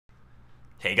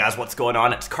Hey guys, what's going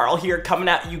on? It's Karl here coming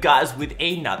at you guys with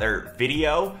another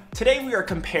video. Today we are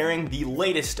comparing the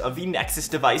latest of the Nexus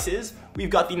devices.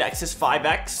 We've got the Nexus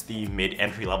 5X, the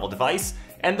mid-entry level device,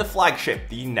 and the flagship,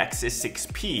 the Nexus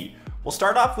 6P. We'll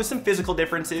start off with some physical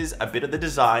differences, a bit of the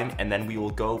design, and then we will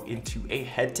go into a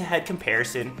head-to-head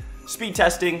comparison, speed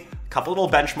testing, a couple little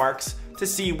benchmarks to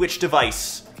see which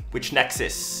device, which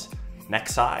Nexus,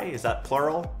 Nexi, is that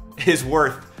plural, is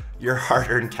worth your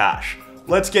hard-earned cash.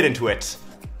 Let's get into it.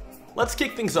 Let's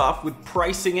kick things off with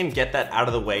pricing and get that out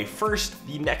of the way. First,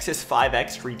 the Nexus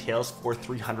 5X retails for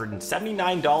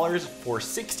 $379 for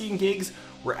 16 gigs,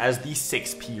 whereas the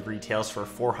 6P retails for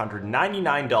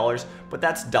 $499, but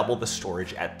that's double the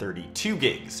storage at 32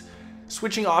 gigs.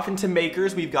 Switching off into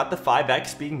makers, we've got the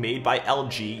 5X being made by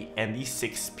LG and the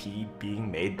 6P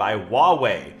being made by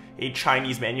Huawei, a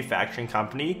Chinese manufacturing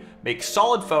company. Makes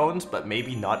solid phones, but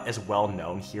maybe not as well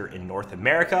known here in North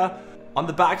America. On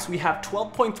the backs, we have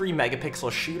 12.3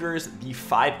 megapixel shooters, the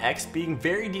 5X being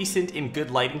very decent in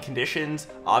good lighting conditions,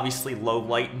 obviously low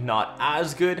light not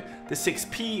as good. The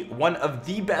 6P, one of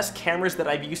the best cameras that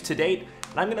I've used to date,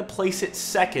 and I'm gonna place it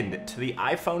second to the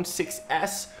iPhone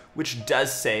 6S, which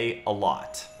does say a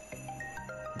lot.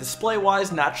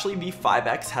 Display-wise, naturally the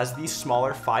 5X has the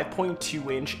smaller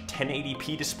 5.2-inch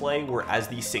 1080p display, whereas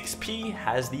the 6P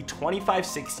has the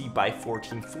 2560 by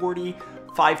 1440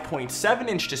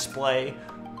 5.7-inch display.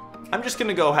 I'm just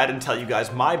gonna go ahead and tell you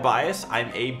guys my bias. I'm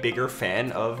a bigger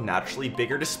fan of naturally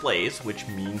bigger displays, which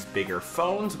means bigger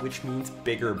phones, which means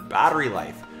bigger battery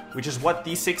life, which is what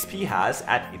the 6P has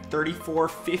at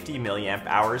 3450 milliamp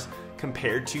hours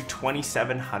compared to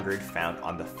 2700 found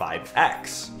on the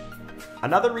 5X.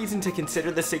 Another reason to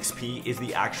consider the 6P is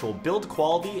the actual build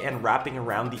quality, and wrapping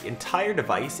around the entire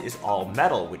device is all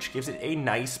metal, which gives it a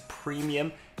nice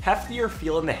premium, heftier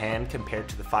feel in the hand compared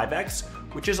to the 5X,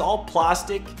 which is all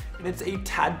plastic, and it's a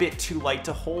tad bit too light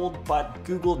to hold, but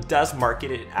Google does market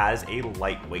it as a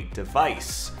lightweight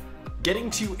device.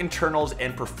 Getting to internals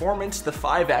and performance, the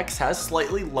 5X has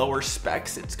slightly lower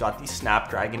specs. It's got the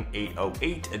Snapdragon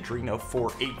 808 Adreno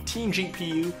 418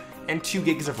 GPU and 2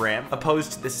 gigs of RAM,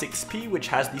 opposed to the 6P, which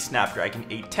has the Snapdragon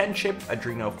 810 chip,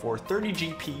 Adreno 430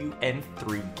 GPU, and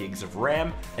 3 gigs of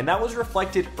RAM. And that was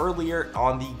reflected earlier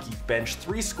on the Geekbench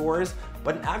 3 scores,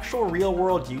 but in actual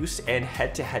real-world use and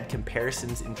head-to-head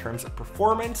comparisons in terms of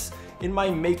performance, in my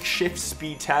makeshift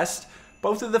speed test,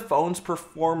 both of the phones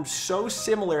performed so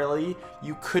similarly,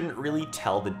 you couldn't really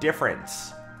tell the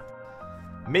difference.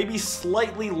 Maybe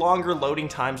slightly longer loading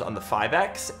times on the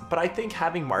 5X, but I think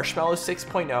having Marshmallow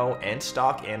 6.0 and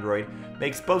stock Android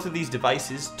makes both of these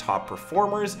devices top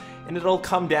performers, and it'll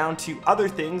come down to other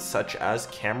things such as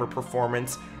camera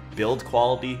performance, build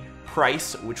quality,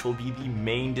 price, which will be the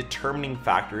main determining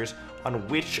factors on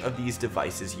which of these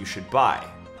devices you should buy.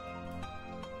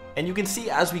 And you can see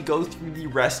as we go through the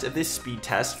rest of this speed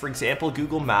test, for example,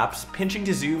 Google Maps, pinching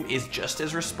to zoom is just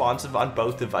as responsive on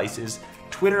both devices.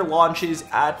 Twitter launches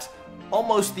at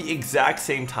almost the exact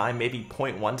same time, maybe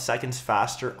 0.1 seconds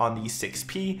faster on the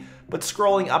 6P, but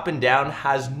scrolling up and down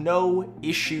has no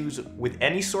issues with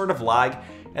any sort of lag,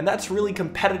 and that's really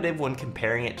competitive when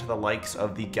comparing it to the likes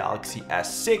of the Galaxy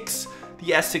S6,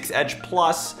 the S6 Edge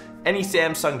Plus, any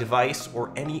Samsung device,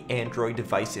 or any Android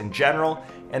device in general,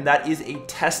 and that is a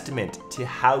testament to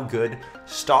how good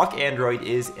stock Android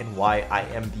is and why I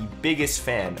am the biggest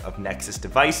fan of Nexus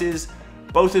devices.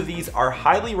 Both of these are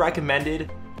highly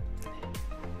recommended,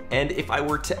 and if I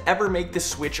were to ever make the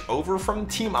switch over from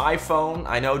Team iPhone,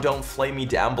 I know, don't flame me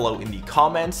down below in the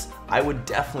comments, I would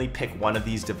definitely pick one of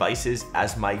these devices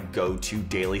as my go-to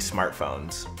daily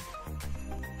smartphones.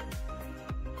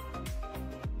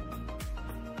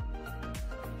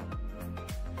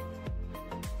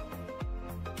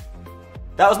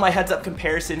 That was my heads-up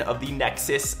comparison of the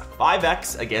Nexus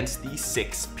 5X against the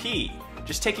 6P.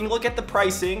 Just taking a look at the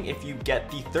pricing, if you get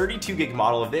the 32 gig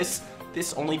model of this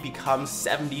only becomes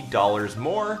 $70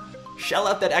 more. Shell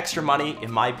out that extra money.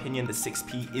 In my opinion, the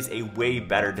 6P is a way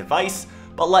better device,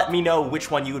 but let me know which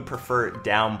one you would prefer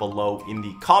down below in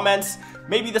the comments.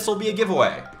 Maybe this will be a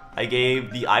giveaway. I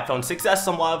gave the iPhone 6S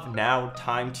some love, now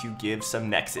time to give some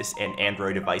Nexus and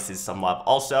Android devices some love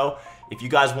also. If you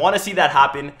guys want to see that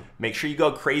happen, make sure you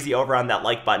go crazy over on that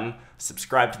like button,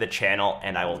 subscribe to the channel,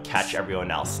 and I will catch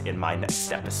everyone else in my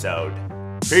next episode.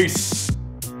 Peace!